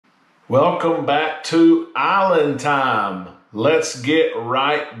Welcome back to Island Time. Let's get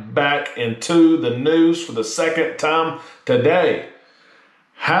right back into the news for the second time today.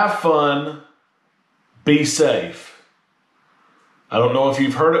 Have fun, be safe. I don't know if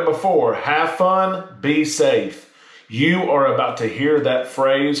you've heard it before. Have fun, be safe. You are about to hear that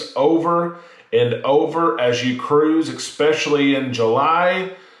phrase over and over as you cruise, especially in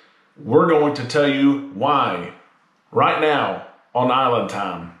July. We're going to tell you why right now on Island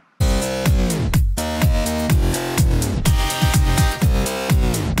Time.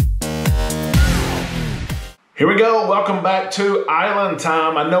 Here we go. Welcome back to Island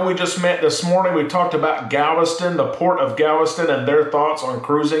Time. I know we just met this morning. We talked about Galveston, the port of Galveston, and their thoughts on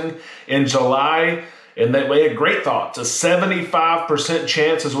cruising in July. And they had great thoughts. A 75%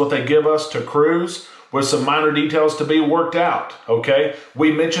 chance is what they give us to cruise, with some minor details to be worked out, okay?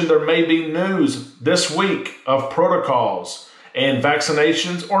 We mentioned there may be news this week of protocols and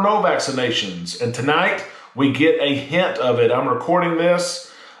vaccinations or no vaccinations. And tonight, we get a hint of it. I'm recording this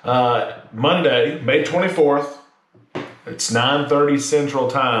Monday, May 24th. It's 9:30 Central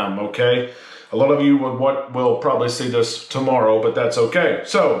Time, okay? A lot of you will probably see this tomorrow, but that's okay.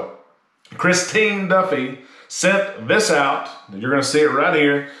 So, Christine Duffy sent this out. You're going to see it right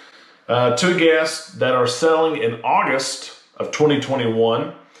here. Two guests that are sailing in August of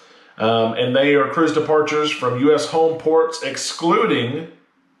 2021. And they are cruise departures from U.S. home ports, excluding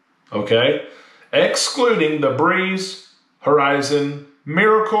the Breeze, Horizon,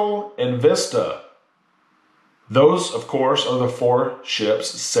 Miracle, and Vista. Those, of course, are the four ships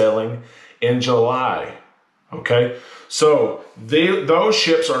sailing in July. Okay, so those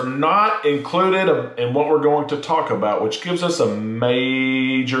ships are not included in what we're going to talk about, which gives us a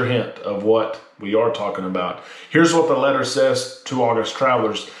major hint of what we are talking about. Here's what the letter says to August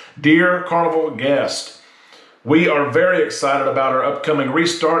travelers. Dear Carnival guest, we are very excited about our upcoming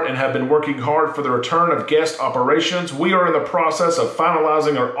restart and have been working hard for the return of guest operations. We are in the process of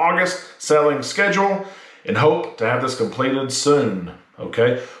finalizing our August sailing schedule and hope to have this completed soon.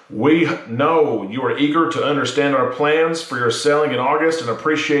 Okay, we know you are eager to understand our plans for your sailing in August and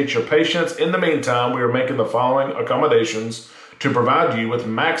appreciate your patience. In the meantime, we are making the following accommodations to provide you with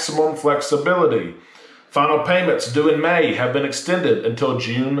maximum flexibility. Final payments due in May have been extended until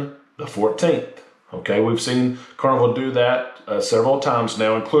June the 14th. Okay, we've seen Carnival do that several times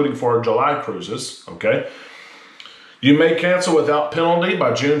now, including for our July cruises. Okay, you may cancel without penalty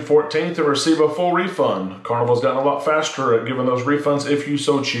by June 14th and receive a full refund. Carnival's gotten a lot faster at giving those refunds if you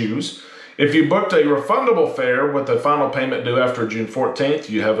so choose. If you booked a refundable fare with a final payment due after June 14th,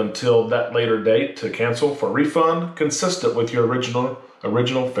 you have until that later date to cancel for refund consistent with your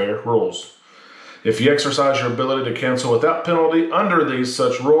original fare rules. If you exercise your ability to cancel without penalty under these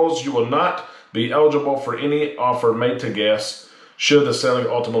such rules, you will not be eligible for any offer made to guests should the sailing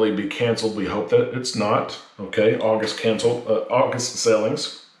ultimately be canceled. We hope that it's not. Okay, August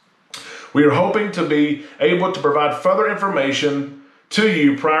sailings. We are hoping to be able to provide further information to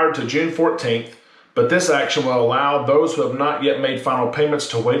you prior to June 14th, but this action will allow those who have not yet made final payments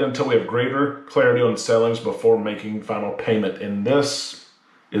to wait until we have greater clarity on sailings before making final payment. And this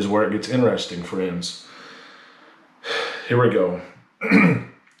is where it gets interesting, friends. Here we go.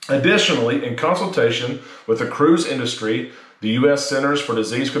 Additionally, in consultation with the cruise industry, the U.S. Centers for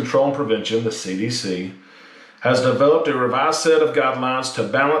Disease Control and Prevention, the CDC, has developed a revised set of guidelines to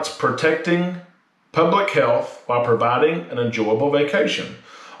balance protecting public health while providing an enjoyable vacation.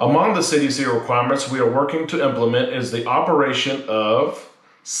 Among the CDC requirements we are working to implement is the operation of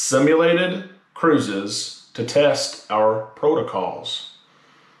simulated cruises to test our protocols.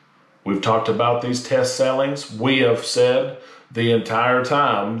 We've talked about these test sailings. We have said the entire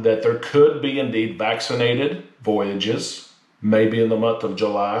time that there could be indeed vaccinated voyages, maybe in the month of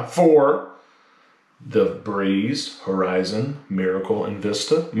July, for the Breeze, Horizon, Miracle, and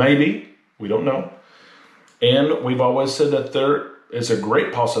Vista. Maybe, we don't know. And we've always said that there is a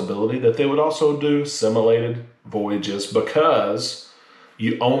great possibility that they would also do simulated voyages because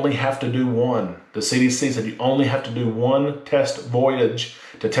you only have to do one. The CDC said you only have to do one test voyage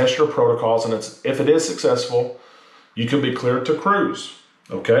to test your protocols, and if it is successful, you can be cleared to cruise,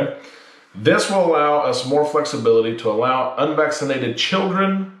 okay? This will allow us more flexibility to allow unvaccinated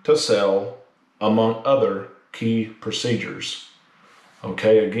children to sail, among other key procedures.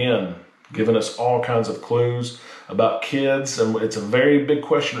 Okay, again, giving us all kinds of clues about kids, and it's a very big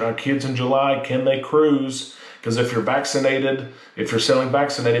question around kids in July. Can they cruise? Because if you're vaccinated, if you're sailing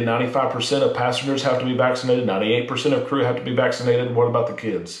vaccinated, 95% of passengers have to be vaccinated, 98% of crew have to be vaccinated. What about the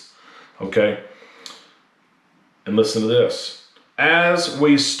kids? Okay. And listen to this. as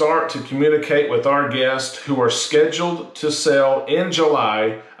we start to communicate with our guests who are scheduled to sail in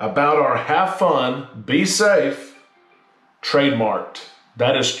July about our have fun, be safe, trademarked.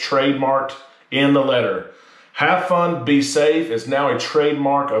 That is trademarked in the letter. Have fun, be safe is now a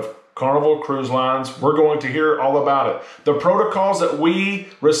trademark of Carnival Cruise Lines. We're going to hear all about it. The protocols that we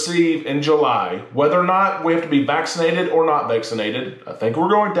receive in July, whether or not we have to be vaccinated or not vaccinated, I think we're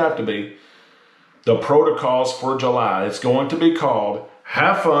going to have to be. The protocols for July, it's going to be called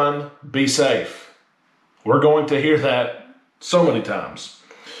Have Fun, Be Safe. We're going to hear that so many times.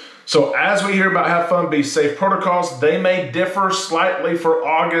 So as we hear about Have Fun, Be Safe protocols, they may differ slightly for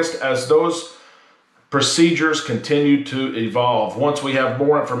August as those procedures continue to evolve. Once we have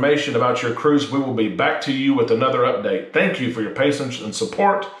more information about your cruise, we will be back to you with another update. Thank you for your patience and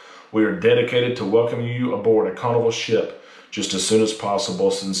support. We are dedicated to welcoming you aboard a Carnival ship just as soon as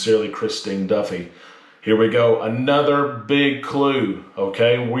possible. Sincerely, Christine Duffy. Here we go. Another big clue.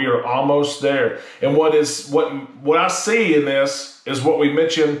 Okay, we are almost there. And what I see in this is what we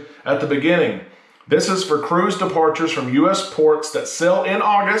mentioned at the beginning. This is for cruise departures from U.S. ports that sail in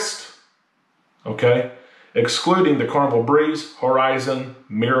August. Okay, excluding the Carnival Breeze, Horizon,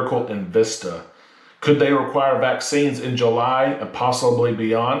 Miracle, and Vista. Could they require vaccines in July and possibly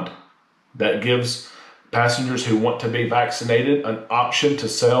beyond? That gives passengers who want to be vaccinated an option to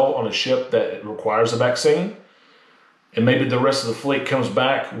sail on a ship that requires a vaccine. And maybe the rest of the fleet comes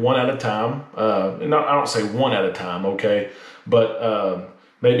back one at a time. I don't say one at a time, okay? But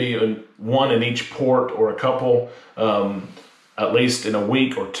maybe one in each port or a couple, at least in a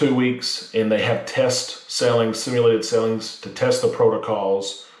week or 2 weeks. And they have test sailings, simulated sailings to test the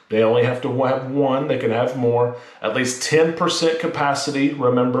protocols. They only have to have one. They can have more. At least 10% capacity,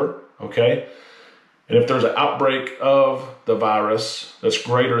 remember, okay? And if there's an outbreak of the virus that's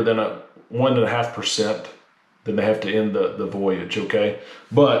greater than a 1.5%, then they have to end the voyage, okay?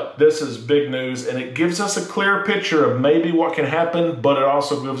 But this is big news, and it gives us a clear picture of maybe what can happen, but it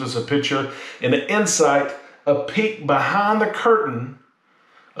also gives us a picture and an insight, a peek behind the curtain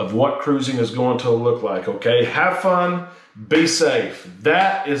of what cruising is going to look like, okay? Have fun, be safe.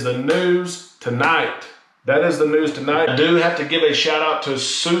 That is the news tonight. That is the news tonight. I do have to give a shout out to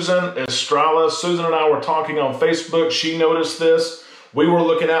Susan Estrella. Susan and I were talking on Facebook. She noticed this. We were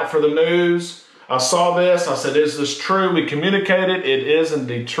looking out for the news. I saw this. I said, is this true? We communicated. It is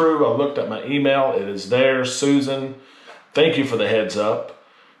indeed true. I looked at my email. It is there. Susan, thank you for the heads up.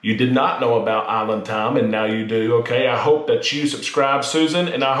 You did not know about Island Time, and now you do, okay? I hope that you subscribe, Susan,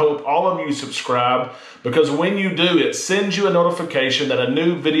 and I hope all of you subscribe, because when you do, it sends you a notification that a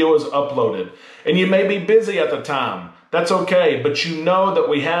new video is uploaded. And you may be busy at the time. That's okay, but you know that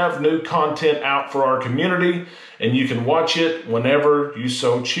we have new content out for our community, and you can watch it whenever you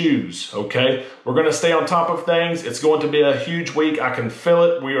so choose, okay? We're going to stay on top of things. It's going to be a huge week. I can feel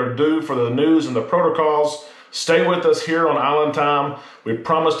it. We are due for the news and the protocols. Stay with us here on Island Time. We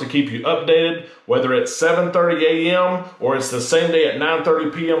promise to keep you updated, whether it's 7:30 a.m. or it's the same day at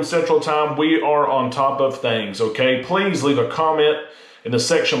 9:30 p.m. Central Time. We are on top of things, okay? Please leave a comment in the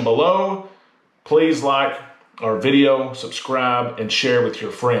section below. Please like our video, subscribe, and share with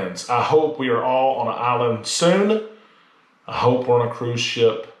your friends. I hope we are all on an island soon. I hope we're on a cruise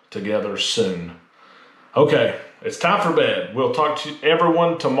ship together soon. Okay, it's time for bed. We'll talk to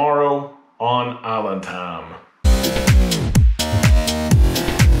everyone tomorrow on Island Time.